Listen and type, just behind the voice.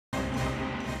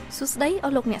សួស្តីអ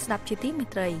ស់លោកអ្នកស្ដាប់ជាទីមេ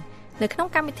ត្រីនៅក្នុង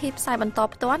កម្មវិធីផ្សាយបន្ត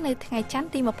ផ្ទាល់នៅថ្ងៃច័ន្ទ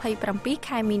ទី27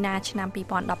ខែមីនាឆ្នាំ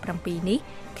2017នេះ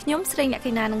ខ្ញុំស្រីអ្នក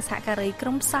កេណានិងសហការីក្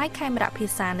រុមផ្សាយខេមរៈភា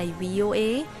សានៃ VOA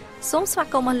សូមស្វា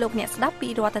គមន៍អស់លោកអ្នកស្ដាប់ពី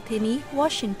រដ្ឋធានី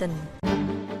Washington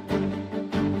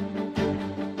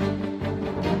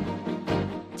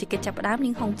ជាកិច្ចចាប់ផ្ដើមនា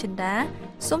ងហុងចិន្តា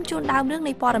សូមជូនដើមរឿង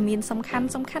នៃព័ត៌មានសំខា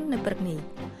ន់នៅព្រឹកនេះ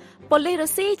ប៉ូលីសរុ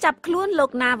ស្ស៊ីចាប់ខ្លួនលោ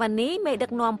កណាវ៉ានីមេដឹ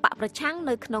កនាំបកប្រឆាំង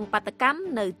នៅក្នុងបាតកម្ម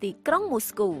នៅទីក្រុងមូ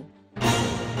ស្គូ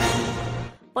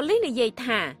ប៉ូលីសនិយាយ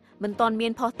ថាមិនទាន់មា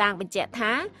នភស្តុតាងបញ្ជាក់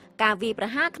ថាការវាយប្រ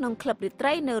ហារក្នុងក្លឹបរាត្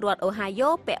រីនៅរដ្ឋអូហាយ៉ូ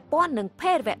ពាក់ព័ន្ធនឹង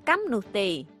ភេរវកម្មនោះទេ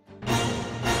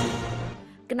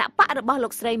គណៈបករបស់លោ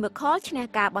កស្រីមឺខលឈ្នះ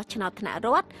ការបោះឆ្នោតថ្នាក់រ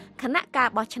ដ្ឋគណៈការ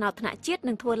បោះឆ្នោតថ្នាក់ជាតិ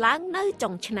នឹងធ្វើឡើងនៅចុ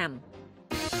ងឆ្នាំ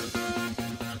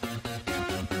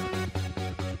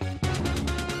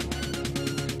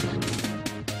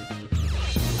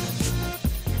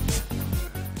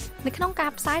នៅក្នុងកា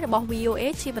រផ្សាយរបស់ VOA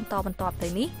ជាបន្តទៅ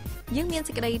នេះយើងមាន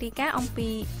សេចក្តីរាយការណ៍អំពី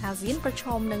អាស៊ានប្រឈ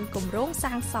មនឹងគម្រោង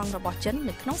សាងសង់របស់ចិន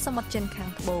នៅក្នុងសមុទ្រចិនខាង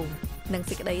ត្បូងនិង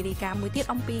សេចក្តីរាយការណ៍មួយទៀត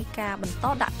អំពីការបន្ត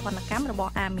ដាក់ទណ្ឌកម្មរប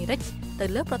ស់អាមេរិកទៅ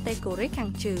លើប្រទេសកូរ៉េខា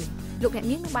ងជើងលោកអ្នក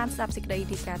នាងនឹងបានស្ដាប់សេចក្តី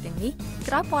រាយការណ៍ទាំងនេះ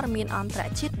ក្រោយព័ត៌មានអន្តរ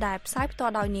ជាតិដែលផ្សាយផ្ទា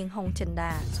ល់ដោយនាងហុងចិន្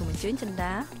តាសូមអញ្ជើញចិន្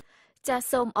តាចាស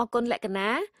សូមអរគុណលក្ខ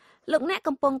ណៈលោកអ្នក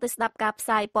កំពុងតែស្ដាប់ការផ្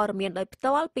សាយព័ត៌មានដោយផ្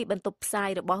ទាល់ពីបន្ទប់ផ្សាយ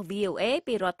របស់ VOA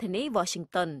ពីរដ្ឋធានី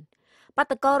Washington បា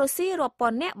តកោរុស្ស៊ីរាប់ពា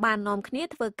ន់នាក់បាននាំគ្នា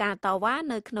ធ្វើការតវ៉ា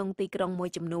នៅក្នុងទីក្រុងមួយ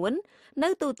ចំនួននៅ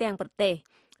ទូទាំងប្រទេស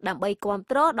ដើម្បីគាំ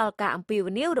ទ្រដល់ការអំពាវ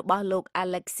នាវរបស់លោក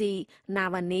Alexei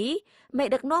Navalny មេ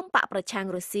ដឹកនាំបកប្រឆាំង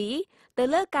រុស្ស៊ីទៅ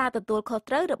លើការទទួលខុស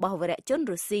ត្រូវរបស់វរជន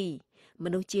រុស្ស៊ីម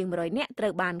នុស្សជាង100នាក់ត្រូ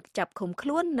វបានចាប់ឃុំខ្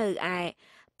លួននៅឯ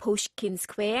Pushkin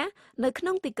Square នៅក្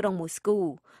នុងទីក្រុងមូស្គូ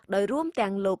ដោយរួមទាំ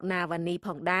ងលោក Navalny ផ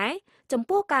ងដែរចំ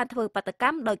ពោះការធ្វើបាតក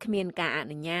ម្មដោយគ្មានការអ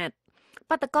នុញ្ញាត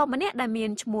បាតកោម្នាក់ដែលមា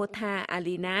នឈ្មោះថា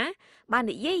Alina បាន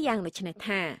និយាយយ៉ាងដូចនេះ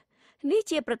ថានេះ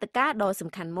ជាព្រឹត្តិការណ៍ដ៏សំ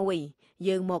ខាន់មួយ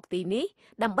យើងមកទីនេះ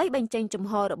ដើម្បីបញ្ចេញជំ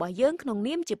ហររបស់យើងក្នុង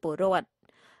នាមជាពលរដ្ឋ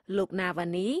លោក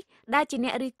Navalny ដែលជាអ្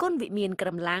នករិះគន់វិមានក្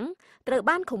រំឡាំងត្រូវ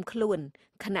បានឃុំខ្លួន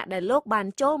ខណៈដែលលោកបាន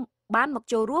មក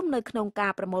ចូលរួមនៅក្នុងកា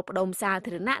រប្រមូលផ្ដុំសា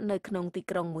ធារណៈនៅក្នុងទី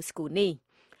ក្រុងមូស្គូនេះ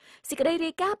សេចក្តី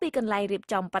រាយការណ៍ពីកន្លែងរៀប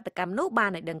ចំបាតកម្មនោះបា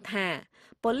នឲ្យដឹងថា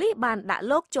ប៉ូលីសបានដាក់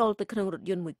លោកចូលទៅក្នុងរថ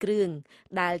យន្តមួយគ្រឿង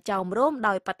ដែលចោមរោម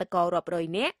ដោយបាតកោរាប់រយ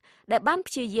នាក់ដែលបាន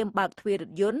ព្យាយាមបើកទ្វាររ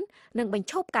ថយន្តនិងបញ្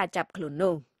ឈប់ការចាប់ខ្លួន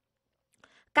នោះ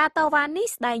ការតវ៉ានេះ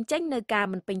ស្ដែងចេញនៅការ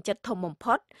មិនពេញចិត្តធំបំ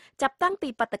ផុតចាប់តាំងពី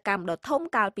បាតកម្មដ៏ធំ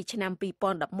កាលពីឆ្នាំ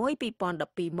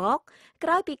2011-2012មកក្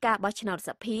រោយពីការបោះឆ្នោតស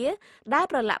ភាដែល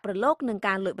ប្រឡាក់ប្រឡូកនឹង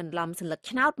ការលួចបន្លំសន្លឹក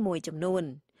ឆ្នោតមួយចំនួន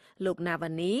លោក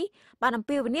Navalny បានអំ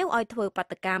ពាវនាវឲ្យធ្វើបា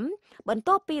តកម្មបន្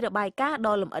ទាប់ពីរបាយការណ៍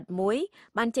ដ៏លម្អិតមួយ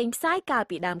បានចេញផ្សាយកាល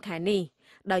ពីដើមខែនេះ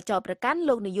ដោយចោទប្រកាន់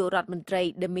លោកនាយករដ្ឋមន្ត្រី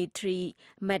Dmitry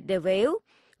Medvedev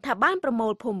ថាបានប្រមូ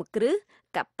លភូមិគ្រឹះ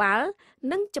កប៉ាល់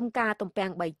និងចំការទំពាំ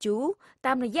ងបាយជូរ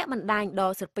តាមរយៈបណ្ដាញដ៏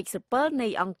ស្រពេចស្រពិលនៃ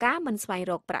អង្គការមិនស្វែង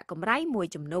រកប្រាក់កម្រៃមួយ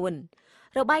ចំនួន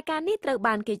របាយការណ៍នេះត្រូវ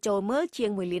បានគេចូលមើលជា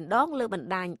ង1លានដងលើបណ្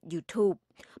ដាញ YouTube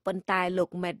ប៉ុន្តែលោក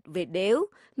Medvedev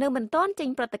នៅមិនទាន់ចេញ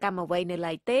ប្រតិកម្មអ្វីនៅ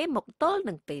ឡើយទេមកទល់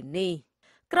នឹងពេលនេះ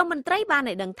ក្រុមមន្ត្រីបាន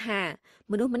ឲ្យដឹងថា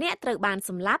មនុស្សម្នាក់ត្រូវបាន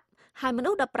សម្លាប់ហើយមនុ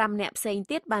ស្ស15នាក់ផ្សេង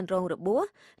ទៀតបានរងរបួស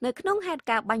នៅក្នុងហេតុ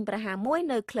ការណ៍បាញ់ប្រហារមួយ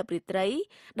នៅក្លឹបរាត្រី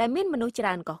ដែលមានមនុស្សច្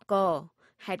រើនកុះករ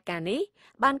ហេតុការណ៍នេះ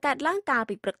បានកើតឡើងកាល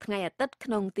ពីព្រឹកថ្ងៃអាទិត្យក្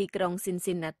នុងទីក្រុង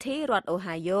Cincinnati រដ្ឋ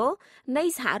Ohio នៃ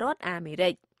សហរដ្ឋអាមេ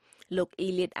រិកលោក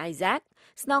Elliot Isaac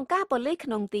ស្នងការប៉ូលីសក្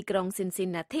នុងទីក្រុង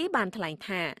Cincinnati បានថ្លែង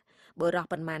ថាបុរស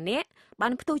ប៉ុន្មាននាក់បា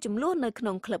នផ្ទុះចំនួននៅក្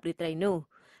នុងក្លឹបរាត្រីនោះ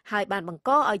ហើយបានបង្ក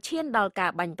ឲ្យឈានដល់កា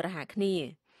របាញ់ប្រហារគ្នា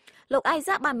លោក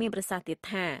Isaac បានមានប្រសាសន៍ទៀត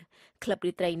ថាក្លឹប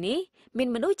រាត្រីនេះមាន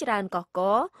មនុស្សច្រើនកុះក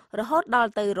ររហូតដ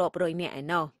ល់ទៅរាប់រយនាក់ឯ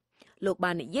ណោះលោក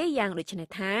បាននិយាយយ៉ាងដូចនេះ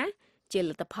ថាជា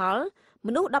លទ្ធផលម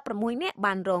នុស្ស16នាក់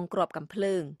បានរងគ្រាប់កាំភ្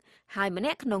លើងហើយម្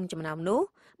នាក់ក្នុងចំណោមនោះ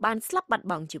បានស្លាប់បាត់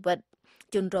បង់ជីវិត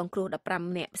ជនរងគ្រោះ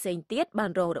15នាក់ផ្សេងទៀតបា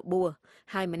នរងរបួស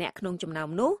ហើយម្នាក់ក្នុងចំណោម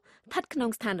នោះស្ថិតក្នុង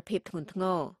ស្ថានភាពធ្ងន់ធ្ង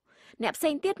រអ្នកផ្សេ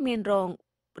ងទៀតមានរង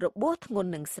របួសធ្ងន់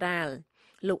និងស្រាល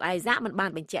លោកអៃសាកមិនបា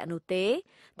នបញ្ជាក់នោះទេ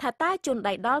ថាតើជន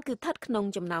ដៃដល់គឺស្ថិតក្នុង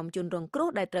ចំណោមជនរងគ្រោះ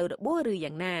ដែលត្រូវរបួសឬ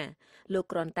យ៉ាងណាលោក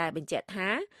គ្រាន់តែបញ្ជាក់ថា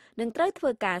នឹងត្រូវធ្វើ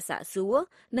ការសាកសួរ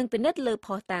និងពិនិត្យលើភ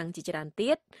ស្តុតាងជាច្រើន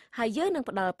ទៀតហើយយើងនឹង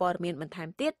ផ្ដល់ព័ត៌មានបន្ថែម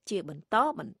ទៀតជាបន្ត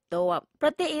បន្ទាប់ប្រ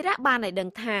ទេសអ៊ីរ៉ាក់បានឲ្យដឹង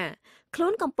ថាខ្លួ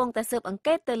នកំពុងតែស៊ើបអង្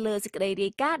កេតទៅលើសេចក្តីរា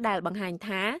យការណ៍ដែលបង្ហាញ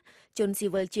ថាជនស៊ី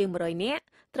វិលជាង100នាក់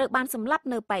ត្រូវបានសម្លាប់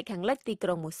នៅប៉ែកខាងលិចទីក្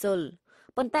រុងមូស៊ុល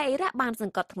ប៉ុន្តែអ៊ីរ៉ាក់បានស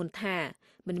ង្កត់ធ្ងន់ថា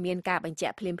មិនមានការបញ្ជា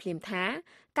ក់ភ្លាមៗថា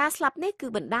ការស្លាប់នេះគឺ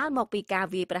បណ្ដាលមកពីការ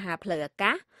វាយប្រហារផ្លូវអា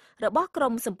កាសរបស់ក្រុ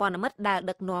មសម្ព័ន្ធមិត្តដែល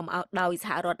ដឹកនាំដោយស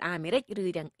ហរដ្ឋអាមេរិកឬ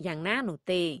យ៉ាងណានោះ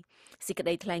ទេសេចក្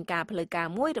តីថ្លែងការណ៍ផ្លូវការ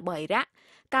មួយរបស់អ៊ីរ៉ាក់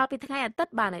កាលពីថ្ងៃអាទិត្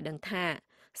យបានឲ្យដឹងថា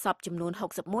សពចំនួន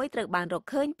61ត្រូវបានរក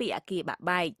ឃើញពីអគារបាក់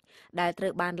បែកដែលត្រូ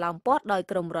វបានឡោមព័ទ្ធដោយ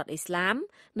ក្រុមរដ្ឋអ៊ីស្លាម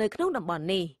នៅក្នុងតំបន់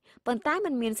នេះប៉ុន្តែมั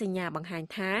นមានសញ្ញាបង្ហាញ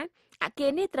ថាអគា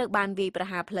រនេះត្រូវបានវាយប្រ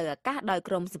ហារផ្លូវអាកាសដោយ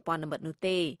ក្រុមសម្ព័ន្ធមិត្តនោះ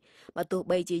ទេបើទោះ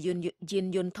បីជាយាន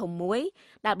យន្តធំមួយ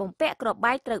ដែលបំពាក់គ្រាប់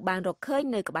បែកត្រូវបានរកឃើញ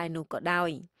នៅក្បែរនោះក៏ដោយ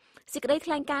សេចក្តី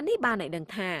ថ្លែងការណ៍នេះបានឲ្យដឹង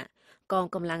ថាកង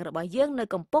កម្លាំងរបស់យើងនៅ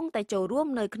កំពុងតែចូលរួម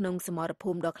នៅក្នុងសមរភូ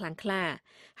មិដ៏ខ្លាំងក្លា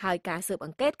ហើយការស៊ើបអ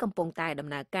ង្កេតកំពុងតែដំ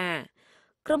ណើរការ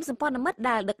ក្រុមសម្ព័ន្ធមិត្ត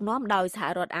ដែលដឹកនាំដោយសហ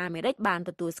រដ្ឋអាមេរិកបាន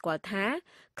ទទួលស្គាល់ថា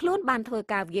ខ្លួនបានធ្វើ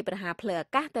ការវាយប្រហារផ្លូវអា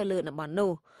កាសទៅលើតំបន់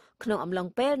នោះក្នុងអំឡុង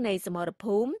ពេលនៃសមរ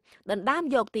ភូមិដណ្ដើម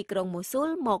យកទីក្រុងម៉ូស៊ូល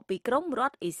មកពីក្រុមរ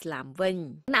ដ្ឋអ៊ីស្លាមវិញ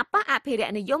គណៈបកអភិរក្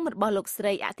សនិយមរបស់លោកស្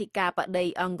រីអធិការបតី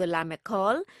អង់ហ្គឡាមេខ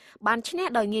លបានឈ្នះ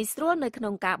ដោយងាយស្រួលនៅក្នុ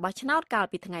ងការបោះឆ្នោតកាល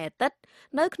ពីថ្ងៃអាទិត្យ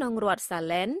នៅក្នុងរដ្ឋសា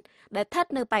ឡែនដែលស្ថិត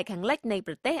នៅប៉ែកខាងលិចនៃ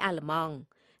ប្រទេសអាល្លឺម៉ង់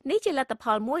នេះជាលទ្ធផ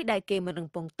លមួយដែលគេមិនរំ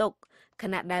ពឹងទុកខ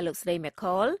ណៈដែលលោកស្រីមេខ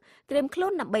លត្រៀមខ្លួ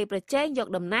នដើម្បីប្រជែងយក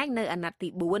តំណែងនៅអាណត្តិទី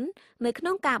4នៅក្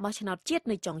នុងការបោះឆ្នោតជាតិ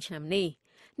នៅចុងឆ្នាំនេះ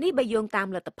បើយោងតាម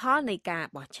លទ្ធផលនៃការ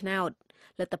បោះឆ្នោត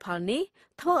លទ្ធផលនេះ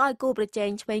ធ្វើឲ្យគូប្រជែង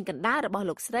ឆ្វេងកណ្ដាលរបស់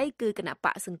លោកស្រីគឺគណៈប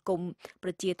កសង្គមប្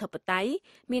រជាធិបតេយ្យ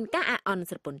មានការអាក់អន់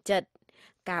ស្រពន់ចិត្ត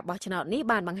ការបោះឆ្នោតនេះ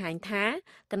បានបង្ហាញថា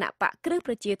គណៈបកគ្រឹះ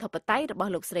ប្រជាធិបតេយ្យរប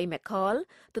ស់លោកស្រីមេខល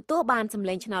ទទួលបានសម្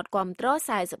លេងឆ្នោតគាំទ្រ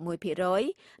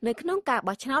 41% នៅក្នុងការ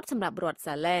បោះឆ្នោតសម្រាប់រដ្ឋ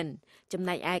សាឡែនចំ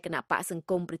ណែកឯគណៈបកសង្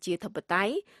គមប្រជាធិបតេ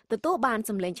យ្យទទួលបាន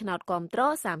សម្លេងឆ្នោតគាំទ្រ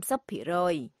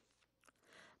 30%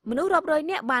មនុស្សរាប់រយ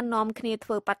នាក់បាននាំគ្នាធ្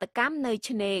វើបាតកម្មនៅ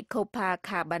ឆ្នេរ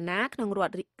Copacabana ក្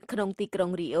នុងទីក្រុង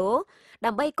រីអូ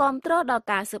ដើម្បីគាំទ្រដល់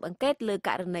ការស៊ើបអង្កេតលើក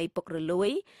រណីពុករលួយ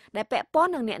ដែលពាក់ព័ន្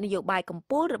ធនឹងអ្នកនយោបាយកំ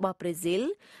ពូលរបស់ប្រេស៊ីល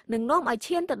និងនាំឲ្យ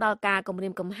ឈានទៅដល់ការគំរា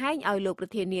មកំហែងឲ្យលោកប្រ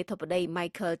ធានាធិបតី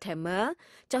Michael Temer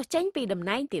ចុះចេញពីតំ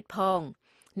ណែងទៀតផង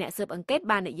អ្នកស៊ើបអង្កេត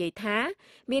បាននិយាយថា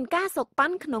មានការសោកប៉ា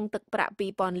ន់ក្នុងទឹកប្រាក់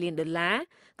 $2,000 លាន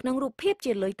ក្នុងរូបភាព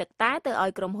ជាលុយទឹកតែទៅឲ្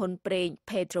យក្រុមហ៊ុនប្រេង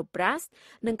Petrobras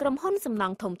និងក្រុមហ៊ុនសំណ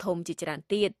ង់ធំៗជាច្រើន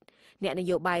ទៀតអ្នកន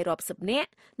យោបាយរាប់សិបនាក់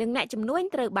និងអ្នកជំនួញ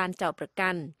ត្រូវបានចោទប្រកា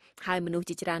ន់ហើយមនុស្ស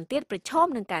ជាច្រើនទៀតប្រឈម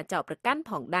នឹងការចោទប្រកាន់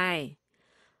ផងដែរ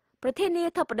ប្រធានា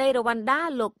ធិបតីរវ៉ាន់ដា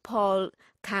លោក Paul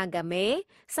Kagame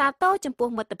សាទរចំពោះ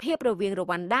មិត្តភាពរវាងរ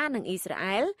វ៉ាន់ដានិងអ៊ីស្រា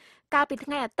អែលកាលពីថ្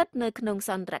ងៃអាទិត្យនៅក្នុងស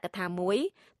ន្ទរកថាមួយ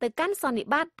ទៅកាន់សន្និ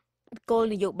បាតគោល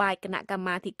នយោបាយគណៈកម្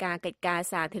មាធិការកិច្ចការ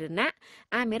សាធារណៈ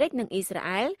អាមេរិកនិងអ៊ីស្រា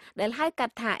អែលដែលហៅកា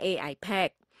ត់ថា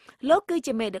AIPAC លោកគឺ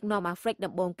ជាមេដឹកនាំអាហ្វ្រិក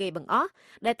ដំបូងគេបង្អស់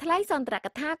ដែលថ្លែងសន្ទរក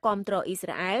ថាគាំទ្រអ៊ីស្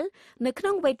រាអែលនៅក្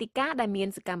នុងវេទិកាដែលមាន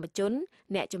សកម្មជន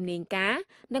អ្នកជំនាញការ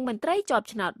និងមន្ត្រីជាប់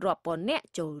ឆ្នោតរាប់ពាន់នាក់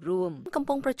ចូលរួមកំ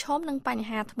ពុងប្រឈមនឹងបញ្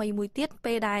ហាថ្មីមួយទៀត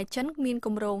ពេលដែលចិនមានគ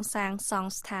ម្រោងសាងសង់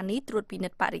ស្ថានីយ៍ត្រួតពិនិ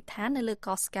ត្យបរិស្ថាននៅលើ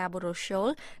កោះ Scarborough Shoal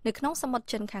នៅក្នុងសមុទ្រ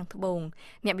ចិនខាងត្បូង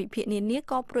អ្នកវិភាគនានា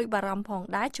ក៏ព្រួយបារម្ភផង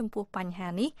ដែរចំពោះបញ្ហា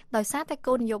នេះដោយសារតែ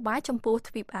គោលនយោបាយចំពោះ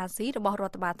ទ្វីបអាស៊ីរបស់រ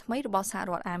ដ្ឋបាលថ្មីរបស់សហ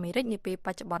រដ្ឋអាមេរិកនាពេលប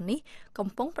ច្ចុប្បន្ននេះកំ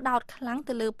ពុងផ្ដោតខ្លាំង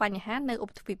ទៅលើបញ្ហានៅឧ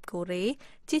បទ្វីបកូរ៉េ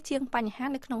ជាជាងបញ្ហា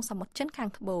នៅក្នុងសមុទ្រចិនខាង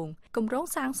ត្បូងគម្រោង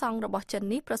សាងសង់របស់ចិន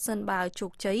នេះប្រសិនបើជោ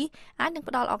គជ័យអាចនឹង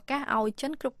ផ្ដល់ឱកាសឲ្យចិ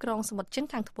នគ្រប់គ្រងសមុទ្រចិន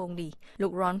ខាងត្បូងនេះលោ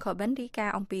ក Ron Coben រាយការ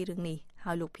ណ៍អំពីរឿងនេះ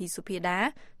ហើយលោកភីសុភាដា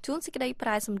ជួនសេចក្តីប្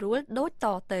រែសម្រួលដូចត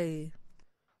ទៅ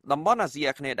តំបន់អាស៊ី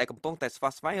អាគ្នេយ៍ដែលកំពុងតែស្វា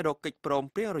ស្វែងរកកិច្ចព្រម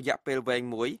ព្រៀងរយៈពេលវែង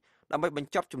មួយដើម្បីប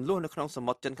ញ្ចប់ជម្លោះនៅក្នុងស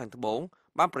មុទ្រចិនខាងត្បូង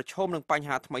បានប្រឈមនឹងបញ្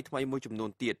ហាថ្មីៗមួយចំនួ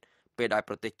នទៀតពេលដែល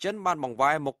ប្រទេសចិនបានបង្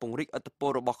វែរមកពង្រីកឥទ្ធិពល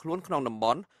របស់ខ្លួនក្នុងតំប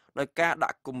ន់ដោយការដា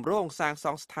ក់គម្រោងសាងស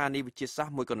ង់ស្ថានីយ៍វិទ្យាសាស្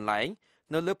ត្រមួយកន្លែង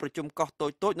នៅលើប្រជុំកោះតូ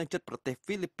ចៗនៅជិតប្រទេសហ្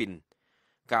វីលីពីន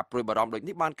ការព្រួយបារម្ភដូច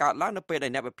នេះបានកើតឡើងនៅពេលដែ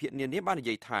លអ្នកវិភាគនានាបាននិ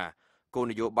យាយថាគោល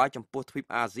នយោបាយចំពោះទ្វីប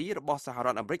អាស៊ីរបស់សហរ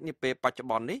ដ្ឋអាមេរិកនាពេលបច្ចុប្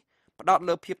បន្ននេះផ្ដោត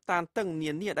លើភាពតានតឹងនា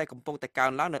នាដែលកំពុងតែកើ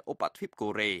នឡើងនៅឧបទ្វីបកូ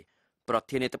រ៉េប្រ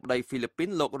ធានាធិបតីហ្វីលីពីន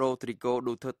លោក Rodrigo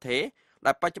Duterte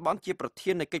ដែលបច្ចុប្បន្នជាប្រ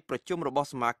ធាននៃកិច្ចប្រជុំរបស់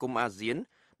សមាគមអាស៊ាន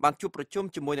បានជួបប្រជុំ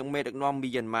ជាមួយនឹងមេដឹកនាំមី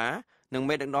យ៉ាន់ម៉ានិង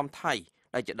មេដឹកនាំថៃ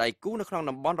ដែលជាដៃគូនៅក្នុង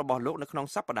តំបន់របស់លោកនៅក្នុង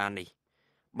សប្តាហ៍នេះ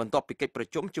បន្ទាប់ពីកិច្ចប្រ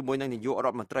ជុំជាមួយនឹងនាយករ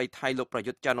ដ្ឋមន្ត្រីថៃលោកប្រ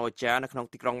យុទ្ធច័ន្ទអូចានៅក្នុង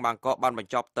ទីក្រុងបាងកកបានប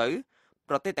ញ្ចប់ទៅ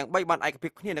ប្រទេសទាំង3បានឯកភា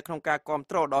ពគ្នានៅក្នុងការគាំ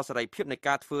ទ្រដល់សេរីភាពនៃ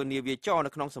ការធ្វើនាវាចរ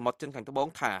នៅក្នុងសមុទ្រចិនខាងត្បូង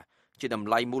ថាជាតម្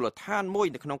លៃមូលដ្ឋានមួយ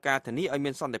នៅក្នុងការធានាឲ្យ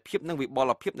មានសន្តិភាពនិងវិប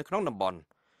លភាពនៅក្នុងតំបន់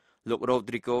លោក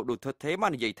Rodrigo Duterte បា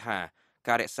ននិយាយថា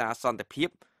ការរក្សាសន្តិភាព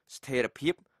ស្ថិរភា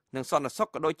ពនិងសន្តិសុខ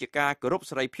ក៏ដូចជាការគោរព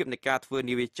សេរីភាពនៃការធ្វើ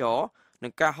នាវាចរនិ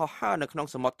ងការហោះហើរនៅក្នុង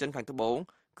សមុទ្រចិនខាងត្បូង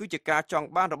គឺជាការចង់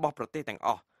បានរបស់ប្រទេសទាំងអ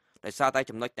ស់ដោយសារតែ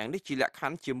ចំណុចទាំងនេះជាលក្ខខ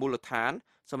ណ្ឌជាមូលដ្ឋាន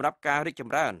សម្រាប់ការរីកច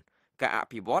ម្រើនការអ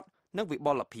ភិវឌ្ឍនិងវិប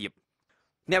លភាព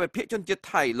អ្នកវិភាគជនជាតិ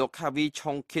ថៃលោក Kavi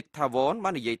Chongkithawon បា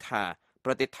ននិយាយថាប្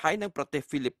រទេសថៃនិងប្រទេស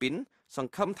ហ្វីលីពីនស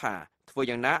ង្ឃឹមថាធ្វើ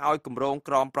យ៉ាងណាឲ្យគម្រោង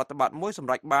ក្រមប្រតិបត្តិមួយស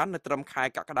ម្រេចបាននៅត្រឹមខែ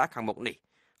កក្កដាខាងមុខនេះ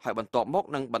ហើយបន្ទាប់មក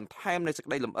នឹងបន្ថែមនៅសេច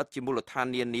ក្តីលម្អិតជាមូលដ្ឋាន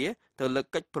នានាទៅលើ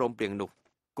កិច្ចព្រមព្រៀងនោះ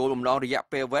គោលបំណងរយៈ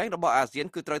ពេលវែងរបស់អាស៊ាន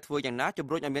គឺត្រូវធ្វើយ៉ាងណាជំ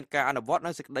រុញឲ្យមានការអនុវត្ត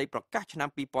នៅសេចក្តីប្រកាសឆ្នាំ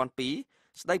2002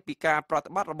 ស្ដីពីការប្រតិ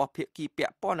បត្តិរបស់ភាគីពា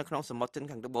ក់ព័ន្ធនៅក្នុងសមុទ្រចិន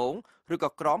ខាងត្បូងឬក៏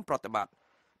ក្រមប្រតិបត្តិ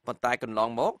ប៉ុន្តែកន្លង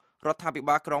មករដ្ឋាភិ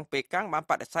បាលក្រុងប៉េកាំងបាន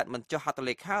បដិសេធមិនចុះហត្ថ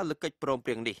លេខាលើកិច្ចព្រមព្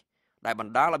រៀងនេះដែលប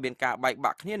ណ្ដាលឲ្យមានការបែក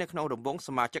បាក់គ្នានៅក្នុងរង្វង់ស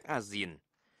មាជិកអាស៊ាន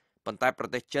ប៉ុន្តែប្រ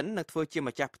ទេសចិននឹងធ្វើជា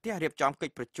ម្ចាស់ផ្ទះរៀបចំកិ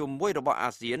ច្ចប្រជុំមួយរបស់អា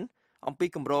ស៊ានអំពី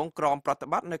គម្រោងក្រមប្រតិ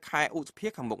បត្តិនៅខែឧសភា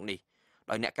ខាងមុខនេះ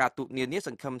ដោយអ្នកការទូតនានាស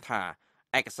ង្ឃឹមថា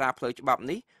ឯកសារផ្លូវច្បាប់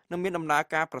នេះនឹងមានដំណើរ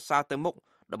ការប្រសើរទៅមុខ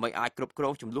ដើម្បីអាចគ្រប់គ្រ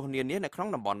ងចំនួននានានៅក្នុង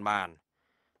តំបន់បាន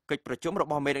កិច្ចប្រជុំរ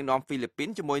បស់មេដឹកនាំហ្វីលីពីន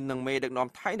ជាមួយនឹងមេដឹកនាំ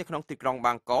ថៃនៅក្នុងទីក្រុង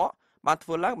បាងកកបានធ្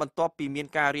វើឡើងបន្ទាប់ពីមាន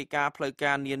ការរាយការណ៍ផ្លូវ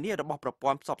ការនានារបស់ប្រព័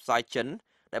ន្ធផ្សព្វផ្សាយចិន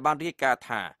ដែលបានរាយការណ៍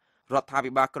ថារដ្ឋា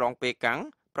ភិបាលក្រុងប៉េកាំង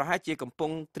ប្រហែលជាកំពុ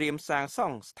ងត្រៀមសាងស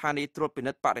ង់ស្ថានីយ៍ត្រួតពិ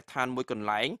និត្យបរិស្ថានមួយកន្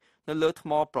លែងនៅលើថ្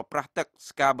មប្រប្រាស់ទឹក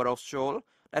Scarborough Shoal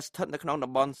ដែលស្ថិតនៅក្នុង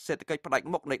តំបន់សេដ្ឋកិច្ចផ្ដាច់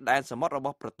មុខនៃដែនសមុទ្ររប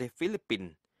ស់ប្រទេសហ្វីលីពីន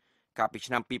កាលពី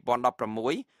ឆ្នាំ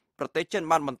2016ប្រទេសចិន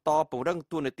បានបន្តពង្រឹង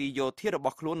តួនាទីយោធារប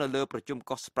ស់ខ្លួននៅលើប្រជុំ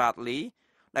កោះ Spratly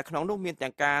ដែលក្នុងនោះមាន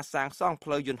ទាំងការសាងសង់ផ្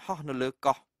លូវយន្តហោះនៅលើ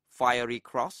កោះ Fiery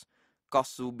Cross កោះ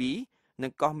Subi និ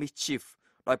ងកោះ Mischief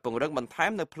ដោយពង្រឹងបន្ថែ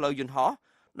មនៅផ្លូវយន្តហោះ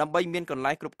ដើម្បីមានកន្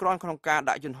លែងគ្រប់គ្រាន់ក្នុងការ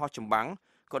ដាក់យន្តហោះចម្បាំង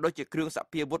ក៏ដូចជាគ្រឿងស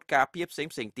ព្វាវុធការពារផ្សេង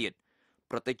ៗទៀត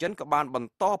ប្រទេសចិនក៏បានបន្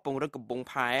តពង្រឹងកំពង់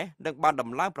ផែនិងបានដំ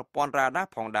ឡើងប្រព័ន្ធរ៉ាដា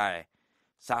ផងដែរ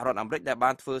សហរដ្ឋអាមេរិកដែល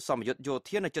បានធ្វើសម្ពយុទ្ធយោ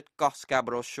ធានៅជិតកោះ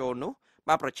Scarborough Shoal នោះ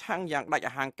បានប្រឆាំងយ៉ាងដាច់អ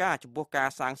ហង្ការចំពោះការ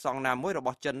សាងសង់ណាមួយរប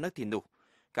ស់ចិននៅទីនោះ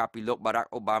កាលពីលោក Barack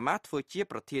Obama ធ្វើជា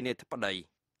ប្រធានាធិបតី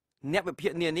អ្នកវិភា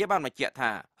គនានាបានបញ្ជាក់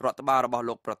ថារដ្ឋបាលរបស់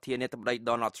លោកប្រធានាធិបតី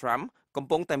Donald Trump កំ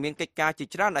ពុងតែមានកិច្ចការជា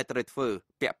ច្រើនដែលត្រូវធ្វើ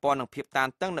ពាក់ព័ន្ធនឹងភាពតាន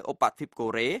តឹងនៅឧបទ្វីបកូ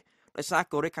រ៉េដោយសារ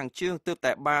កូរ៉េខាងជើងទើប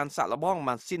តែបានសាក់លបង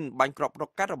ម៉ាស៊ីនបាញ់គ្រាប់រ៉ុ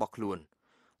កកាត់របស់ខ្លួន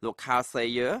លោក Carl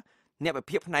Sayer អ្នកវិ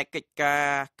ភាគផ្នែកកិច្ច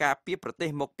ការពារប្រទេស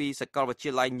មកពីសាកលវិទ្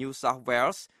យាល័យ New South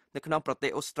Wales នៅក្នុងប្រទេស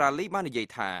អូស្ត្រាលីបាននិយាយ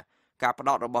ថាការផ្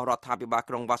ដោតរបស់រដ្ឋាភិបាល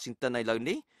ក្រុង Washington ឥឡូវ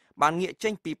នេះបានងាកចេ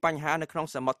ញពីបញ្ហានៅក្នុង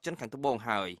សមុទ្រចិនខាងត្បូង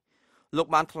ហើយលោក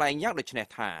បានថ្លែងយ៉ាងដូចនេះ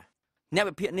ថាអ្នក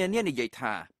វិភាគនានានិយាយ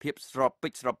ថាភាពស្រពិ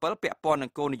ចស្រពិលពាក់ព័ន្ធនឹ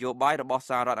ងគោលនយោបាយរបស់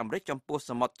សហរដ្ឋអាមេរិកចំពោះ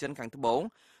សមុទ្រចិនខាងត្បូង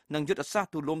និងយុទ្ធសាស្ត្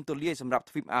រទូលំទូលាយសម្រាប់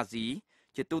ទ្វីបអាស៊ី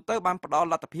ជាទូទៅបានផ្ដល់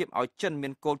លទ្ធភាពឲ្យចិនមា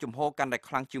នគោលជំហរកាន់តែ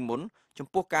ខ្លាំងជាងមុនចំ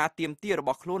ពោះការទាមទាររប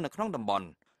ស់ខ្លួននៅក្នុងតំបន់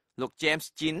លោក James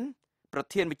Chin ប្រ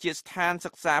ធានវិទ្យាស្ថាន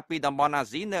សិក្សាពីតំបន់អា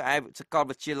ស៊ីនៅឯសាកល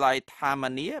វិទ្យាល័យ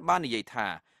Tamania បាននិយាយថា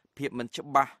ភាពមិនច្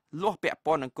បាស់លាស់ពាក់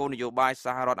ព័ន្ធនឹងគោលនយោបាយស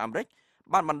ហរដ្ឋអាមេរិក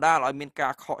បានបណ្ដាលឲ្យមានកា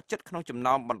រខកចិត្តក្នុងចំ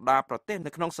ណោមបណ្ដាប្រទេស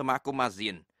នៅក្នុងសមាគមអា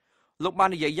ស៊ានលោកបាន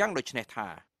និយាយយ៉ាងដូចនេះថា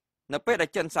នៅពេលដែល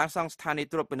ចិនសាងសង់ស្ថានីយ៍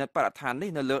ត្រួតពិនិត្យបរិស្ថាននេះ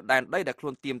នៅលើដែនដីដែលខ្លួ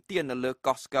នទាមទារនៅលើ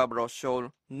កោះ Scarborough Shoal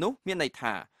នោះមានន័យ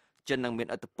ថាចិននឹងមាន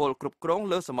ឥទ្ធិពលគ្រប់គ្រង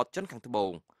លើសមុទ្រចិនខាងត្បូ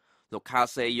ងលោក Carl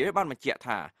Sayer បានបញ្ជាក់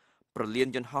ថាប្រលាន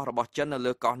យន្តហោះរបស់ចិននៅ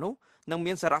លើកោះនោះនឹង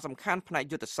មានសារៈសំខាន់ផ្នែក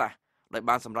យុទ្ធសាស្ត្រដោយ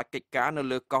បានសម្រេចកិច្ចការនៅ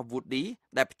លើកោះ Woody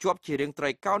ដែលភ្ជាប់ជារាងត្រី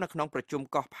កោណនៅក្នុងប្រជុំ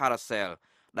កោះ Paracel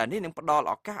ដែលនេះនឹងផ្ដល់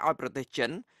ឱកាសឲ្យប្រទេសចិ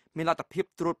នមានលទ្ធភាព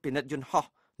ត្រួតពិនិត្យយន្តហោះ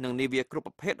និងនាវាគ្រប់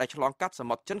ប្រភេទដែលឆ្លងកាត់ស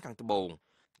មុទ្រចិនខាងត្បូង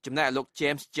ចំណែកលោក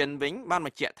James Chen វិញបានប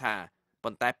ញ្ជាក់ថា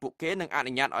ប៉ុន្តែពួកគេនឹងអ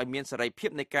នុញ្ញាតឲ្យមានសេរីភាព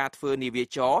នៃការធ្វើនាវា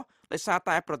ចរដោយសារ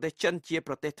តែប្រទេសចិនជា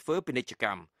ប្រទេសធ្វើពាណិជ្ជក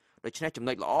ម្មដូច្នេះចំ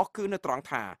ណុចល្អគឺនៅត្រង់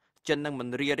ថាចិននឹងមិន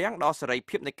រារាំងដល់សេរី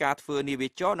ភាពនៃការធ្វើនាវា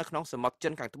ចរនៅក្នុងសមុទ្រចិ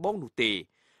នខាងត្បូងនោះទេ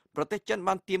ប្រទេសចិន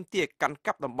បានទាមទារកាន់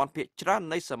កាប់តំបន់ភាគច្រើន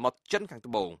នៃសមុទ្រចិនខាង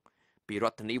ត្បូងពីរ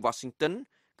ដ្ឋធានី Washington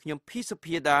ខ្ញុំភីសុ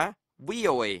ភាដា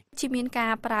VOA ជាមានកា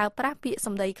រប្រើប្រាស់ពាក្យស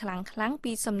ម្ដីខ្លាំងៗ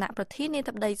ពីសំណាក់ប្រធានា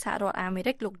ធិបតីសហរដ្ឋអាមេ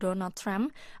រិកលោក Donald Trump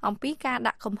អំពីការ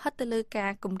ដាក់កំហិតទៅលើកា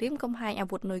រគំរាមកំហែងអា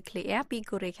វុធនុយក្លេអ៊ែរពី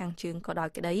កូរ៉េខាងជើងក៏ដោយ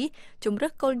ក្តីជំរើ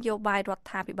សគោលនយោបាយរដ្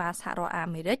ឋាភិបាលសហរដ្ឋអា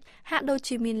មេរិកហាក់ដូច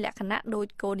ជាមានលក្ខណៈដូច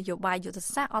គោលនយោបាយយុទ្ធ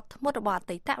សាស្ត្រអត់ធ្មត់របស់អ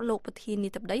តីតលោកប្រធានា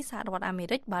ធិបតីសហរដ្ឋអាមេ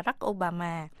រិក Barack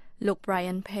Obama លោក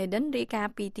Brian Padden រាយការ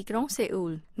ណ៍ពីទីក្រុងសេអ៊ូ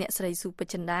លអ្នកស្រីស៊ូប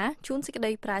ចិន្តាជួនសេចក្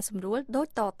តីប្រាយសម្រួលដូច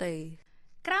តទៅ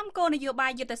ក្រោមគោលនយោបា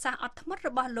យយុទ្ធសាស្ត្រអត់ធ្មត់រ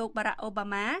បស់លោក Barack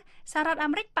Obama សហរដ្ឋអា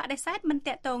មេរិកបដិសេធមិន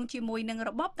តាក់ទងជាមួយនឹងរ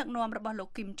បបដឹកនាំរបស់លោក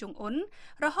Kim Jong Un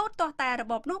រហូតទាស់តែរ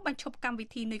បបនោះបញ្ឈប់កម្មវិ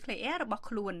ធីនុយក្លេអ៊ែររបស់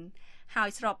ខ្លួនហើយ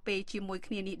ស្របពេលជាមួយ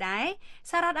គ្នានេះដែរ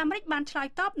សហរដ្ឋអាមេរិកបានឆ្លើយ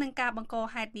តបនឹងការបង្ក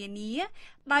ហេតុនានា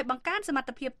ដោយបង្កើនសមត្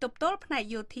ថភាពទប់ទល់ផ្នែក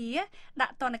យោធាដា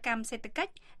ក់ទណ្ឌកម្មសេដ្ឋកិច្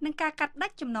ចនិងការកាត់ផ្តា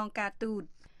ច់ចំណងការទូត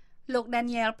លោក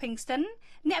Daniel Pinkston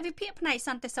អ្នកវិភាគផ្នែកស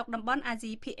ន្តិសុខតំបន់អា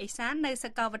ស៊ីភាគឦសាននៅសា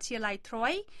កលវិទ្យាល័យ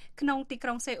Troy ក្នុងទីក្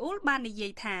រុងសេអ៊ូលបាននិយា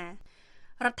យថា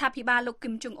រដ្ឋាភិបាលលោក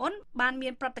Kim Jong Un បានមា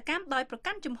នប្រតិកម្មដោយប្រ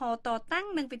កាន់ជំហរតតាំង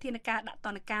នឹងវិធានការដាក់ទ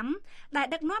ណ្ឌកម្មដែល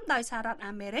ដឹកនាំដោយសហរដ្ឋ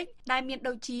អាមេរិកដែលមាន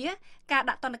ដូចជាការ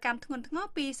ដាក់ទណ្ឌកម្មធ្ងន់ធ្ងរ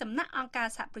ពីសំណាក់អង្គការ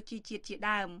សហប្រជាជាតិជា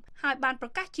ដើមហើយបានប្រ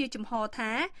កាសជាជំហរ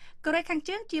ថាកូរ៉េខាង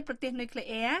ជើងជាប្រទេសនុយក្លេ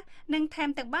អ៊ែរនិងថែម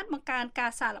ទាំងបានបង្កើនកា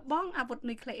រសាកល្បងអាវុធ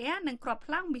នុយក្លេអ៊ែរនិងគ្រាប់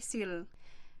ផ្លាំងមីស៊ីល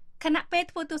ខណៈពេល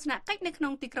ធ្វើទស្សនកិច្ចនៅក្នុ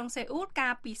ងទីក្រុងសេអ៊ូលកា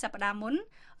លពីសប្តាហ៍មុន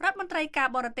រដ្ឋមន្ត្រីការ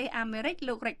បរទេសអាមេរិក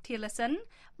លោក Rex Tillerson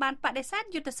បានបដិសេធ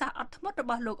យុទ្ធសាស្ត្រអត់ធ្មត់រ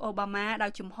បស់លោកអូបាម៉ាដោ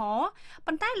យជំហរ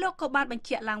ប៉ុន្តែលោកក៏បានបញ្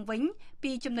ជាក់ឡើងវិញ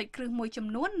ពីចំណុចគ្រឹះមួយចំ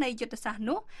នួននៃយុទ្ធសាស្ត្រ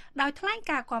នោះដោយថ្លែង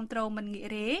ការគាំទ្រមិនងាក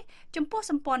រេចំពោះ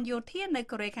សម្ព័ន្ធយោធានៅ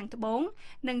កូរ៉េខាងត្បូង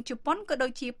និងជប៉ុនក៏ដូ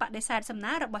ចជាបដិសេធសំ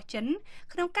ណើរបស់ចិន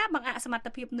ក្នុងការបង្អាក់សមត្ថ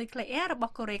ភាពនុយក្លេអ៊ែររប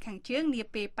ស់កូរ៉េខាងជើងនា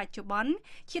ពេលបច្ចុប្បន្ន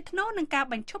ជាថ្នូរនឹងការ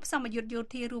បញ្ឈប់សម្ពយុទ្ធយោ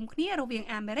ធារួមគ្នារវាង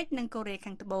អាមេរិកនិងកូរ៉េ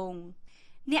ខាងត្បូង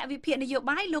អ្នកវិភាគនយោ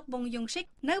បាយលោកវងយុងស៊ីក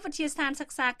នៅវិទ្យាស្ថានសិ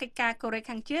ក្សាកិច្ចការកូរ៉េ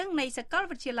ខាងជើងនៃសាកល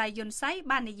វិទ្យាល័យយុនស័យ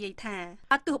បាននិយាយថា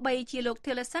បើទោះបីជាលោក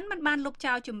Tillerson មិនបានលុប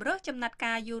ចោលជំរើសចំណាត់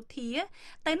ការយោធា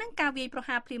ទៅនឹងការវាយប្រ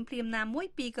ហារភ្លាមណាមួយ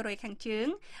ពីកូរ៉េខាងជើង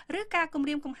ឬការគំ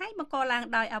រាមកំហែងបង្កឡើង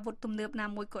ដោយអាវុធទំនើបណា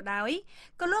មួយក៏ដោយ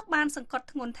ក៏លោកបានសង្កត់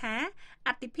ធ្ងន់ថាអ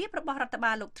ធិភាពរបស់រដ្ឋ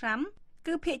បាលលោក Trump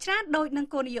គឺភាគច្រើនដូចនឹង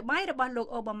គោលនយោបាយរបស់លោក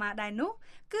អូបាម៉ាដែរនោះ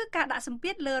គឺការដាក់សម្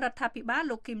ពាធលើរដ្ឋាភិបាល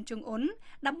លោកគីមចុងអ៊ុន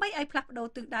ដើម្បីឲ្យផ្លាស់ប្ដូរ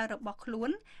ទិសដៅរបស់ខ្លួន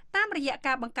តាមរយៈ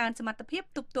ការបង្កើនសមត្ថភាព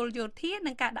ទប់ទល់យោធា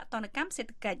និងការដាក់ទណ្ឌកម្មសេ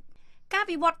ដ្ឋកិច្ចការ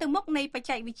វិវត្តទៅមុខនៃបច្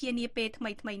ចេកវិទ្យានាពេលថ្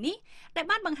មីនេះដែល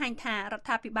បានបង្ហាញថារដ្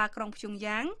ឋាភិបាលក្រុងព្យុង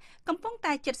យ៉ាងកំពុង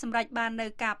តែជិតសម្រេចបាននូ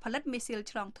វការផលិតមីស៊ីល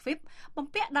ឆ្លងទ្វីបបំ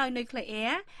ពាក់ដោយនុយក្លេអ៊ែ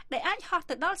រដែលអាចហោះ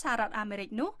ទៅដល់សហរដ្ឋអាមេរិក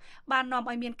នោះបាននាំ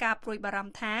ឲ្យមានការព្រួយបារ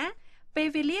ម្ភថាពេល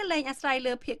វេលាលែងអាស្រ័យ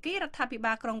លើភាគីរដ្ឋាភិ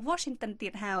បាលក្រុង Washington ទៀ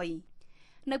តហើយ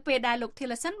នៅពេលដែលលោក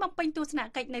Tillerson បំពេញទស្សន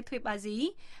កិច្ចនៅទ្វីបអាស៊ី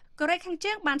កូរ៉េខាង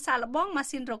ជើងបានសាកល្បងម៉ា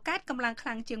ស៊ីនរ៉ុកែតកម្លាំងខ្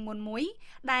លាំងជាងមុនមួយ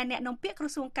ដែលអ្នកនាំពាក្យក្រ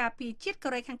សួងការពារជាតិកូ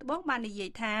រ៉េខាងត្បូងបាននិយាយ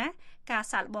ថាការ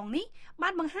សាកល្បងនេះបា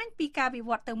នបង្ហាញពីការវិវ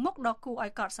ត្តទៅមុខដ៏គួរឲ្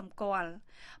យកត់សម្គាល់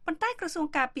ប៉ុន្តែក្រសួង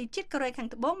ការពារជាតិកូរ៉េខាង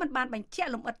ត្បូងមិនបានបញ្ជាក់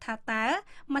លម្អិតថាតើ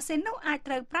ម៉ាស៊ីននោះអាច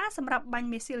ត្រូវប្រើសម្រាប់បាញ់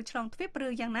មីស៊ីលឆ្លងទ្វីបឬ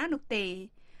យ៉ាងណានោះទេ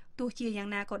ទោះជាយ៉ាង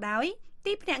ណាក៏ដោយ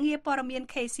ទីភ្នាក់ងារព័ត៌មាន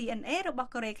KCNA របស់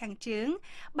កូរ៉េខាងជើង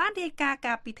បានរាយការណ៍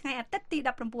កាលពីថ្ងៃអាទិត្យទី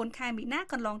19ខែមីនា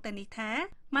កន្លងទៅនេះថា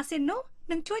ម៉ាស៊ីននោះ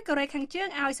នឹងជួយកូរ៉េខាងជើង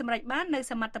ឲ្យសម្រេចបាននូវ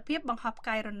សមត្ថភាពបង្ហោះផ្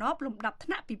កាយរណបលំដាប់ថ្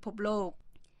នាក់ពិភពលោក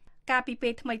កាលពីពេ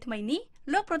លថ្មីនេះ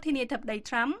លោកប្រធានាធិបតី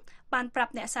Trump បានប្រា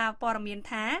ប់អ្នកសារព័ត៌មាន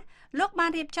ថាលោកបាន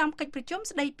រៀបចំកិច្ចប្រជុំ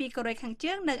ស្ដីពីកូរ៉េខាង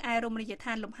ជើងនៅឯរមណីយដ្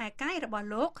ឋានលំហែកាយរបស់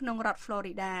លោកក្នុងរដ្ឋ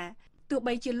Floridaទោះ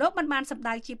បីជាលោកមិនបានសម្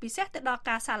ដៅជាពិសេសទៅដល់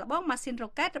ការសាកល្បងម៉ាស៊ីនរ៉ុ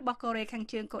កែតរបស់កូរ៉េខាង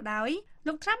ជើងក៏ដោយ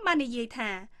លោក Trump បាននិយាយថា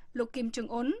លោកគីមចុង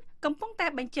អ៊ុនកំពុងតែ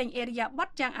បញ្ចេញអេរយាប័ត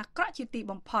យ៉ាងអាក្រក់ជាទី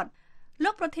បំផុតលោ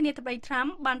កប្រធានាធិបតី Trump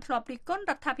បានធ្លាប់រិះគន់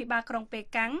រដ្ឋាភិបាលក្រុងប៉េ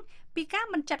កាំងពីការ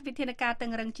មិនចាត់វិធានការតឹ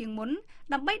ងរ៉ឹងជាងមុន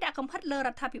ដើម្បីដាក់កំហិតលើរ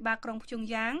ដ្ឋាភិបាលក្រុងព្យុង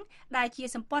យ៉ាងដែលជា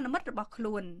សម្ព័ន្ធមិត្តរបស់ខ្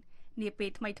លួននាពេល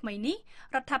ថ្មីនេះ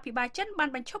រដ្ឋាភិបាលចិនបាន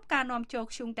បញ្ឈប់ការនាំចូល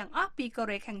ធ្យូងទាំងអស់ពីកូ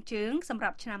រ៉េខាងជើងសម្រា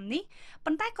ប់ឆ្នាំនេះ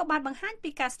ប៉ុន្តែក៏បានបង្ហាញពី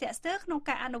ការស្ទាក់ស្ទើរក្នុង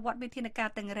ការអនុវត្តវិធានការ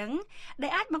តឹងរ៉ឹងដែ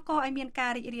លអាចបង្កឲ្យមានកា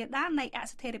ររីករាលដាលនៃអ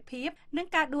ស្ថិរភាពនិង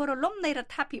ការដួលរលំនៃរ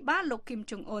ដ្ឋាភិបាលលោកគីម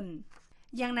ចុងអ៊ុន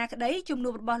យ៉ាងណាក្តីជំនួ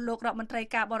បរបស់លោករដ្ឋមន្ត្រី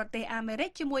ការបរទេសអាមេរិក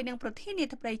ជាមួយនឹងប្រធានា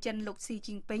ធិបតីចិនលោកស៊ី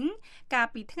ជីនពីងកាល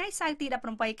ពីថ្ងៃសៅរ៍ទី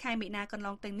18ខែមីនាកន្ល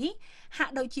ងទៅនេះហា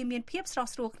ក់ដូចជាមានភាពស្រស់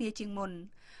ស្រួលគ្នាជាងមុន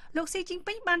លោកស៊ីជីន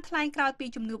ពីងបានថ្លែងក្រោយពី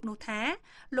ជំនួបនោះថា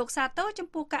លោកសាទរចំ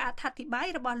ពោះការអត្ថាធិប្បាយ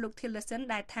របស់លោក Tillerson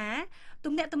ដែលថា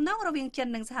ទំនាក់ទំនងរវាងចិន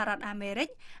និងសហរដ្ឋអាមេរិក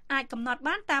អាចកំណត់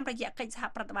បានតាមរយៈកិច្ចសហ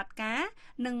ប្រតិបត្តិការ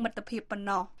និងមិត្តភាពប៉ុណ្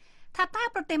ណោះថាតើ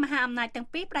ប្រទេសមហាអំណាចទាំង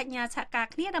ពីរបដិញ្ញាសហការ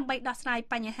គ្នាដើម្បីដោះស្រាយ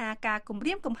បញ្ហាការគំ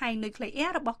រាមកំហែងនុយក្លេអ៊ែ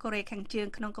ររបស់កូរ៉េខាងជើង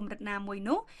ក្នុងកម្រិតណាមួយ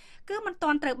នោះគឺមិនទា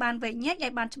ន់ត្រូវបានវែកញែកឲ្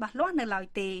យបានច្បាស់លាស់នៅឡើយ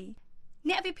ទេ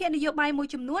អ្នកវិភាគនយោបាយមួយ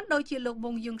ចំនួនដូចជាលោកវ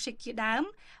ងយុងស៊ីកជាដើម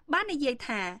បាននិយាយ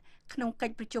ថាក្នុងកិ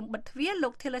ច្ចប្រជុំបិទទ្វារលោ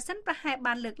ក Tillerson ប្រហែល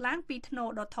បានលើកឡើងពីធ្នូ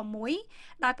ដ៏ធំមួយ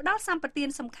ដោយផ្ដល់សម្បទាន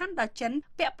សំខាន់ដល់ចិន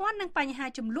ពាក់ព័ន្ធនឹងបញ្ហា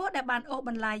ចំនួនដែលបានអូសប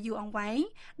ន្លាយយូរអង្វែង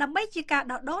ដើម្បីជាការ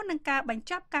ដោះដូរនិងការបញ្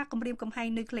ចប់ការគំរាមកំហែង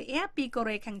នុយក្លេអ៊ែរពីកូ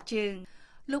រ៉េខាងជើង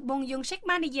លោកវងយុងស៊ីក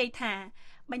បាននិយាយថា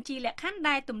បញ្ជីលក្ខខណ្ឌ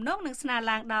ដែលទំនងនឹងស្នើ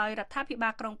ឡើងដោយរដ្ឋាភិបា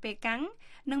លក្រុងប៉េកាំង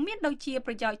នឹងមានដូចជា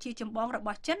ប្រយោជន៍ជាចម្បងរប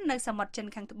ស់ចិននៅសមុទ្រចិន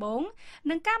ខាងត្បូង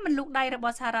និងការមិនលូកដៃរប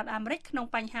ស់សហរដ្ឋអាមេរិកក្នុង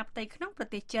បញ្ហាផ្ទៃក្នុងប្រ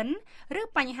ទេសចិនឬ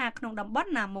បញ្ហាក្នុងតំបន់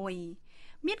ណាមួយ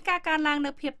មានការកើនឡើង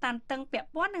នៅភាពតានតឹងពាក់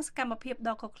ព័ន្ធនឹងសកម្មភាព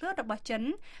ដ៏ខុសឃ្លោនរបស់ចិន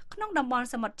ក្នុងតំបន់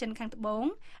សមុទ្រចិនខាងត្បូង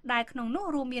ដែលក្នុងនោះ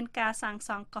រួមមានការសាងស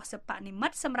ង់កោះសិប្បនិម្មិ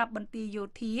តសម្រាប់បន្ទាយយោ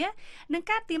ធានិង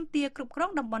ការទាមទារគ្រប់គ្រ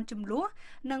ងតំបន់ជម្លោះ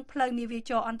និងផ្លូវនាវា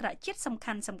ចរអន្តរជាតិសំ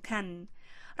ខាន់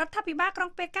រដ្ឋាភិបាលក្រុង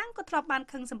ប៉េកាំងក៏ធ្លាប់បាន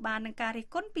ខឹងសម្បារនឹងការរិះ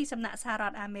គន់ពីសំណាក់សហរ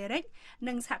ដ្ឋអាមេរិក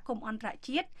និងសហគមន៍អន្តរ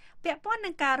ជាតិពាក់ព័ន្ធនឹ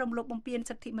ងការរំលោភបំពាន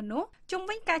សិទ្ធិមនុស្សជុំ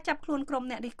វិញការចាប់ខ្លួនក្រុម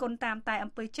អ្នករិះគន់តាមតែ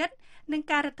អំពើចិត្តនិង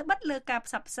ការរដ្ឋបិទលើការ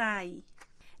ផ្សព្វផ្សាយ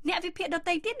អ្នកវិភាគដ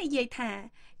ទៃទៀតនិយាយថា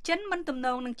ចិនមិនទំន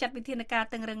ងនឹងចាត់វិធានការ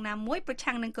តឹងរ៉ឹងណាមួយប្រ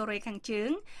ឆាំងនឹងកូរ៉េខាងជើង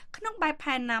ក្នុងបែប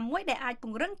ផែនណាមួយដែលអាចព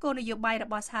ង្រឹងគោលនយោបាយរ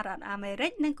បស់សហរដ្ឋអាមេរិ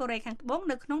កនិងកូរ៉េខាងត្បូង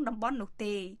នៅក្នុងតំបន់នោះ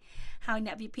ទេហើយ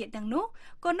អ្នកវិភាគទាំងនោះ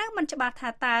ក៏នៅមិនច្បាស់ថា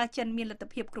តើចិនមានលទ្ធ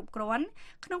ភាពគ្រប់គ្រាន់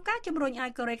ក្នុងការជំរុញឲ្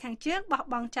យកូរ៉េខាងជើងបោះ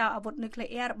បង់ចោលអាវុធនុយក្លេ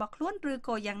អ៊ែររបស់ខ្លួនឬ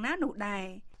ក៏យ៉ាងណានោះដែរ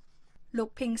លោក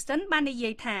Pinkston បាននិយា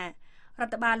យថា រ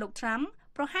ដ្ឋបាលលោក Trump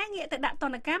ប្រហែលងាកទៅដាក់ទ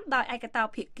ណ្ឌកម្មដោយឯកតោ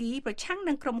ភាគីប្រឆាំង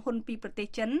នឹងក្រុមហ៊ុនពីប្រទេស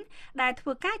ចិនដែលធ្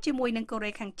វើការជាមួយនឹងកូ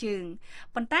រ៉េខាងជើង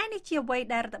ប៉ុន្តែនេះជាអ្វី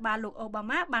ដែលរដ្ឋបាលលោកអូបា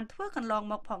ម៉ាបានធ្វើកន្លង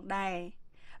មកផងដែរ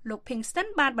លោក Pinkston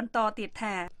បានបន្តទៀត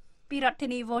ថាពីរដ្ឋធា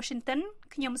នី Washington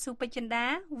ខ្ញុំស៊ូពេជ្រចិន្តា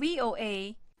VOA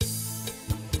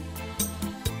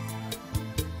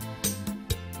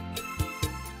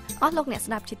អស់លោកអ្នក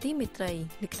ស្ដាប់ជាទីមេត្រី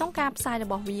នៅក្នុងការផ្សាយរ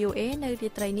បស់ VOA នៅរា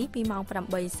ត្រីនេះពីម៉ោង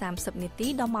 8:30 នាទី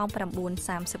ដល់ម៉ោង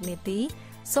 9:30 នាទី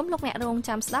សូមលោកអ្នករង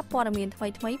ចាំស្ដាប់ព័ត៌មានថ្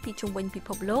មីៗពីជុំវិញពិភ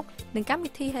ពលោកនិងកម្ម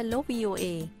វិធី Hello VOA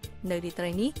នៅរាត្រី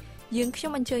នេះយើងខ្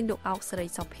ញុំអញ្ជើញលោកអោកសេរី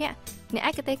សុភ័ក្រអ្នក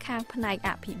ឯកទេសខាងផ្នែកអ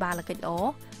ភិបាលកិច្ចល្អ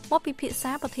មកពិភាក្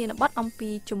សាប្រធានបទអំពី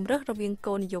ជំរើសរវាង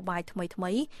គោលនយោបាយថ្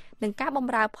មីៗនិងការប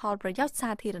ម្រើផលប្រយោជន៍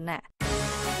សាធារណៈ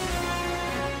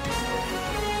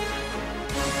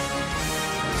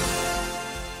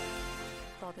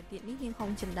ទៅទៀតនេះនាងហុង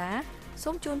ចិន្តាសូ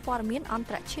មជូនព័ត៌មានអន្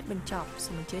តរជាតិបញ្ចប់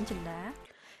សូមអញ្ជើញចិន្តា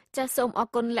ចាសសូមអរ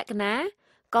គុណលក្ខណា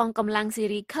កងកម្លាំងស៊ី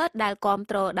រីខឺតដែលគ្រប់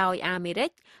គ្រងដោយអាមេរិក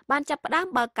បានចាប់ផ្ដើម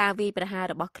បើកការវាយប្រហារ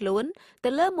របស់ខ្លួនទៅ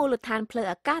លើមូលដ្ឋានផ្លូវ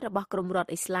អាកាសរបស់ក្រុមរដ្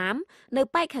ឋអ៊ីស្លាមនៅ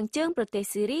ប៉ែកខាងជើងប្រទេស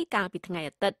ស៊ីរីកាលពីថ្ងៃ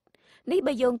អាទិត្យនេះ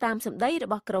បើយោងតាមសម្ដីរ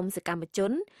បស់ក្រមសកម្មជ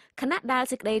នខណៈដែល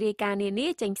សេចក្តីរាយការណ៍នានា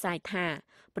ចេញផ្សាយថា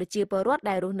ប្រជាពលរដ្ឋ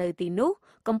ដែលរស់នៅទីនោះ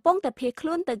កំពុងតែភៀសខ្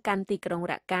លួនទៅកាន់ទីក្រុង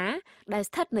រ៉ាកាដែល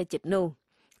ស្ថិតនៅជិតនោះ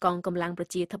កងកម្លាំងប្រ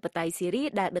ជាធិបតេយ្យស៊ីរី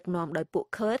ដែលដឹកនាំដោយពួក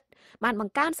ខឺតបានប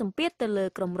ង្កើនសម្ពាធទៅលើ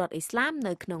ក្រុមរដ្ឋអ៊ីស្លាម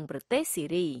នៅក្នុងប្រទេសស៊ី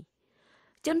រី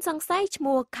ជនសង្ស័យឈ្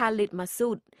មោះ Khalid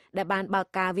Masood ដែលបានបើក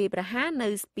ការវាយប្រហារនៅ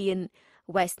ស្ពាន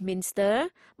Westminster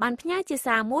បានផ្ញើជា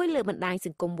សារមួយលើបណ្ដាញស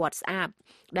ង្គម WhatsApp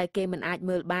ដែលគេមិនអាច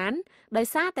មើលបានដោយ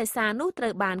សារតែសារនោះត្រូ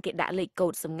វបានគេដាក់លេខកូ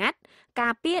ដសម្ងាត់កា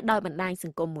រពារដោយបណ្ដាញស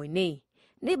ង្គមមួយនេះ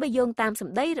បើយោងតាមស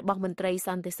ម្ដីរបស់មន្ត្រីស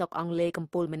ន្តិសុខអង់គ្លេសកំ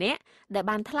ពូលម្នាក់ដែល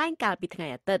បានថ្លែងកាលពីថ្ងៃ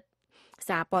អាទិត្យ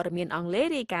សារព័ត៌មានអង់គ្លេស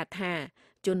រាយការណ៍ថា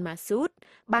ជនម៉ាស៊ូត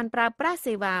បានប្រើប្រាស់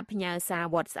សេវាផ្ញើសារ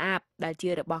WhatsApp ដែលជា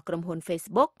របស់ក្រុមហ៊ុន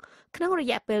Facebook ក្នុងរ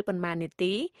យៈពេលប៉ុន្មាននា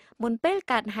ទីមុនពេល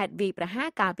កើតហេតុវាយប្រហារ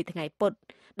កាលពីថ្ងៃពុធ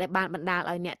ដែលបានបណ្ដាល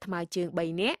ឲ្យអ្នកថ្មើរជើង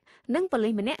3នាក់និងប៉ូលី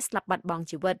សម្នាក់ស្លាប់បាត់បង់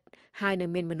ជីវិតហើយនៅ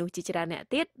មានមនុស្សជាច្រើនអ្នក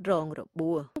ទៀតរងរ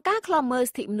បួសការឃ្លាំមើល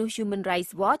សិទ្ធិមនុស្ស Human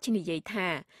Rights Watch និយាយថា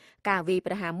ការវាយ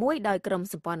ប្រហារមួយដោយក្រុម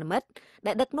សម្ព័ន្ធមិត្ត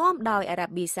ដែលដឹកនាំដោយអារ៉ា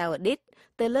ប៊ីសាអូឌីត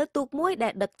ទៅលើទូកមួយដែ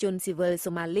លដឹកជនស៊ីវិល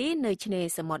សូម៉ាលីនៅឆ្នេរ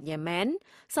សមុទ្រយេម៉ែន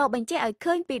សបញ្ជាក់ឲ្យ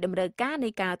ឃើញពីតម្រូវការនៃ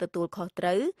ការទទួលខុសត្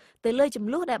រូវទៅលើចំ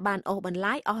នួនដែលបានអូសបន្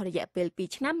លាយអស់រយៈពេល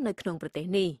2ឆ្នាំនៅក្នុងប្រទេស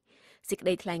នេះសេចក្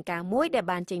តីថ្លែងការណ៍មួយដែល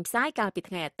បានចេញផ្សាយកាលពី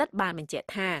ថ្ងៃអាទិត្យបានបញ្ជាក់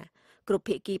ថាគ្រប់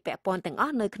ភាគីពាក់ព័ន្ធទាំងអ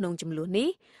ស់នៅក្នុងចំនួននេះ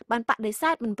បានបដិសេ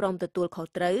ធមិនព្រមទទួលខុស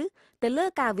ត្រូវទៅលើ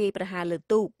ការវាយប្រហារលើ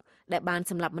ទូកដែលបាន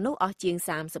សម្លាប់មនុស្សអស់ជាង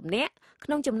30នាក់ក្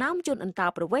នុងចំណោមជនអន្តោ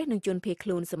ប្រវេសន៍និងជនភៀសខ្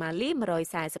លួនសូម៉ាលី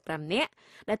145នាក់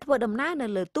ដែលធ្វើដំណើរនៅ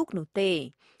លើទូកនោះទេ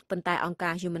ប៉ុន្តែអង្គកា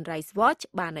រ Human Rights Watch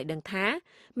បានឲ្យដឹងថា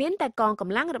មានតែកងក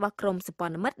ម្លាំងរបស់ក្រមសម្ព័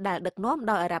ន្ធមិត្តដែលដឹកនាំ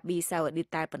ដោយអារ៉ាប៊ីសាអូឌីត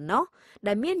តែប៉ុណ្ណោះ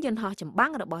ដែលមានយន្តហោះចម្បាំ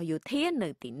ងរបស់យោធានៅ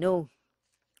ទីនោះ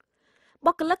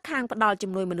បុគ្គលិកខាងផ្ដល់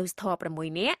ជំនួយមនុស្សធម៌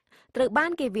6នាក់ត្រូវបា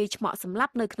នគេវាយឆ្មក់សម្លា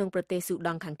ប់នៅក្នុងប្រទេសស៊ូដ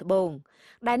ង់ខាងត្បូង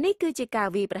ដែលនេះគឺជាការ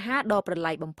វាយប្រហារដ៏ប្រ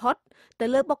ឡ័យបំផុតទៅ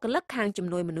លើបុគ្គលិកខាងជំ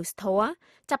នួយមនុស្សធម៌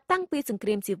ចាប់តាំងពីសង្គ្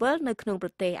រាមស៊ីវិលនៅក្នុងប្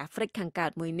រទេសអាហ្វ្រិកខាងកើ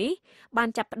តមួយនេះបាន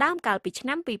ចាប់ផ្ដើមកាលពីឆ្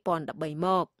នាំ2013ម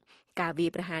កការវាយ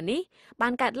ប្រហារនេះបា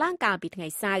នកើតឡើងកាលពីថ្ងៃ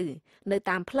សៅរ៍នៅ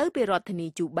តាមផ្លូវពីរដ្ឋធានី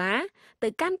ជូបាទៅ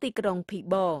កាន់ទីក្រុងភី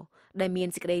បូដែលមាន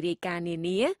សេចក្តីរាយការណ៍នា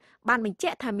នាបានបញ្ជា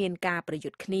ក់ថាមានការប្រយុ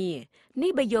ទ្ធគ្នា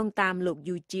នេះបើយោងតាមលោក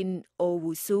យូជីនអូ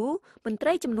វូស៊ូមន្ត្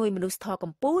រីជំនួយមនុស្សធម៌ក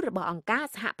ម្ពុជារបស់អង្គការ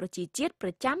សហប្រជាជាតិប្រ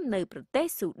ចាំនៅប្រទេស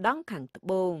ស៊ូដង់ខាងត្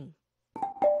បូង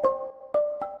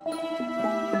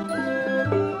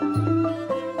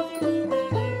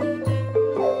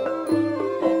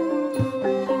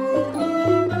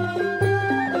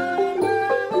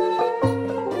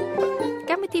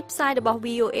ទីផ្សាយរបស់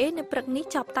VOA នៅព្រឹកនេះ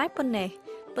ចប់តែប៉ុណ្ណេះ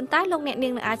ប៉ុន្តែលោកអ្នកនា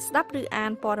ងនឹងអាចស្ដាប់ឬអា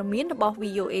នព័ត៌មានរបស់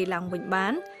VOA ឡើងវិញបា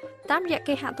នតាមរយៈ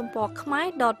គេហទំព័រ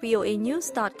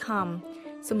khmer.voanews.com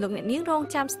សូមលោកអ្នកនាងរង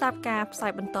ចាំស្ដាប់ការផ្សា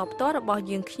យបន្តផ្ទាល់របស់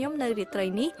យើងខ្ញុំនៅរាត្រី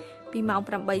នេះពីម៉ោង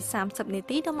 8:30 នា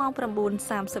ទីដល់ម៉ោង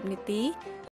 9:30 នាទី